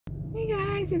Hey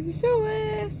guys, it's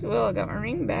Soulless. Well, I got my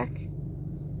ring back.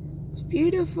 It's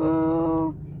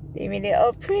beautiful. They made it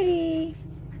all pretty,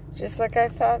 just like I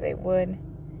thought they would.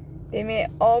 They made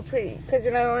it all pretty because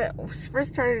when I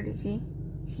first started to see,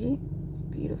 it's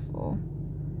beautiful.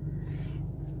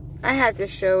 I had to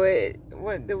show it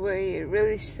the way it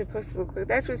really is supposed to look like.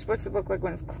 That's what it's supposed to look like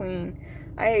when it's clean.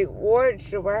 I wore it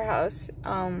to the warehouse,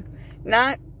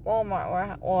 not Walmart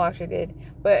warehouse. Well, actually did,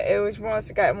 but it was more or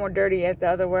less it got more dirty at the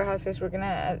other warehouse I was working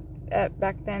at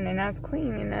back then, and now it's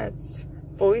clean and now it's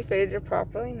fully fitted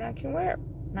properly, and I can wear it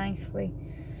nicely.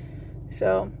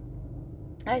 So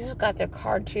I just got their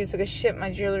card too, so I can ship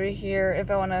my jewelry here if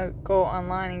I want to go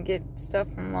online and get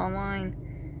stuff from online.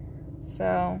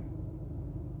 So,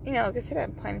 you know, like I said,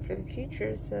 I'm planning for the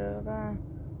future, so,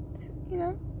 you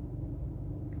know,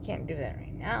 I can't do that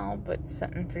right now, but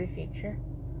something for the future.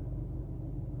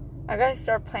 I gotta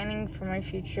start planning for my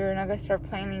future, and I gotta start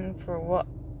planning for what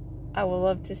I would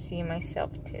love to see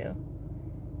myself too.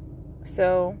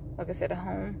 So, like I said, a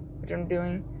home, which I'm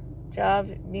doing, job,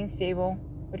 being stable,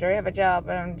 which I already have a job,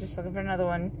 but I'm just looking for another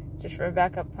one, just for a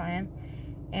backup plan,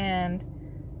 and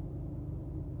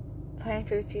planning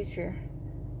for the future.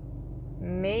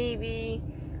 Maybe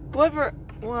whoever,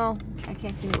 well, I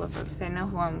can't say whoever because I know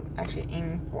who I'm actually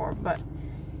aiming for, but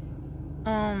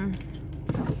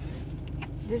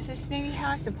this is maybe how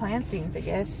I have to plan things, I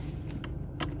guess.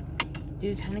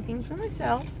 Do tiny things for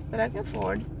myself that I can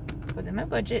afford within my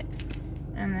budget,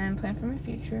 and then plan for my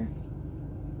future.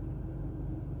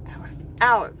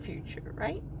 Our future,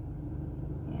 right?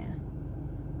 Yeah.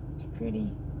 It's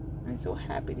pretty. I'm so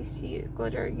happy to see it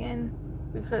glitter again,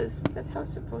 because that's how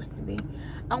it's supposed to be.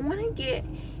 I want to get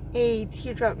a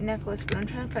teardrop necklace, but I'm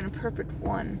trying to find a perfect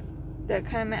one that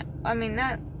kind of,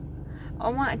 I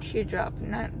want a teardrop,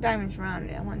 not diamonds around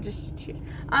it. I want just a tear.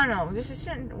 I don't know, there's a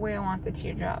certain way I want the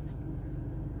teardrop.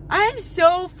 I am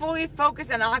so fully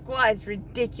focused on Aqua, it's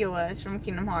ridiculous, from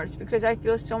Kingdom Hearts, because I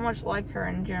feel so much like her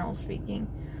in general speaking.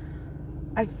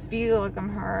 I feel like I'm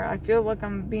her. I feel like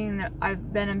I've been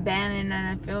abandoned, and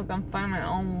I feel like I'm fighting my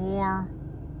own war.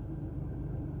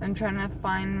 I'm trying to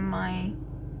find my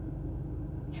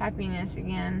happiness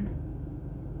again.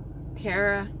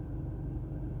 Terra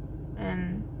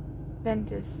and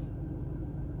Ventus,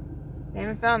 they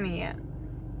haven't found me yet.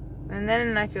 And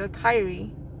then I feel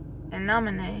Kyrie and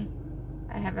Naminé.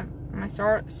 My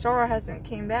Sora hasn't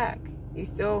came back. He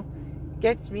still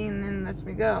gets me and then lets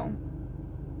me go.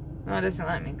 No, it doesn't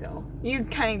let me go. You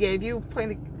kind of get, if you play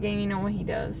the game, you know what he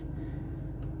does.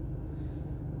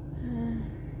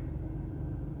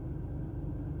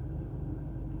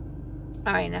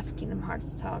 Alright, enough Kingdom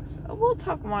Hearts talks. We'll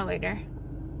talk more later.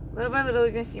 Little by little,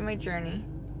 you're going to see my journey.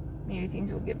 Maybe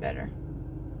things will get better.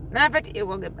 Matter of fact, it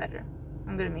will get better.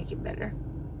 I'm going to make it better.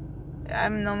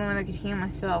 I'm the only one that can heal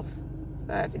myself,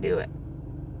 so I have to do it.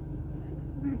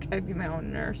 I gotta be my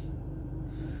own nurse.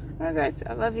 Alright guys,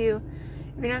 I love you.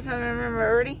 If you're not a family member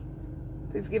already,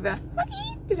 please give a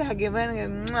huggy to the huggy button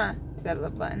and give a mwah to that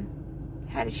love button.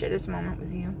 I had to share this moment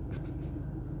with you.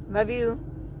 Love you.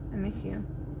 I miss you.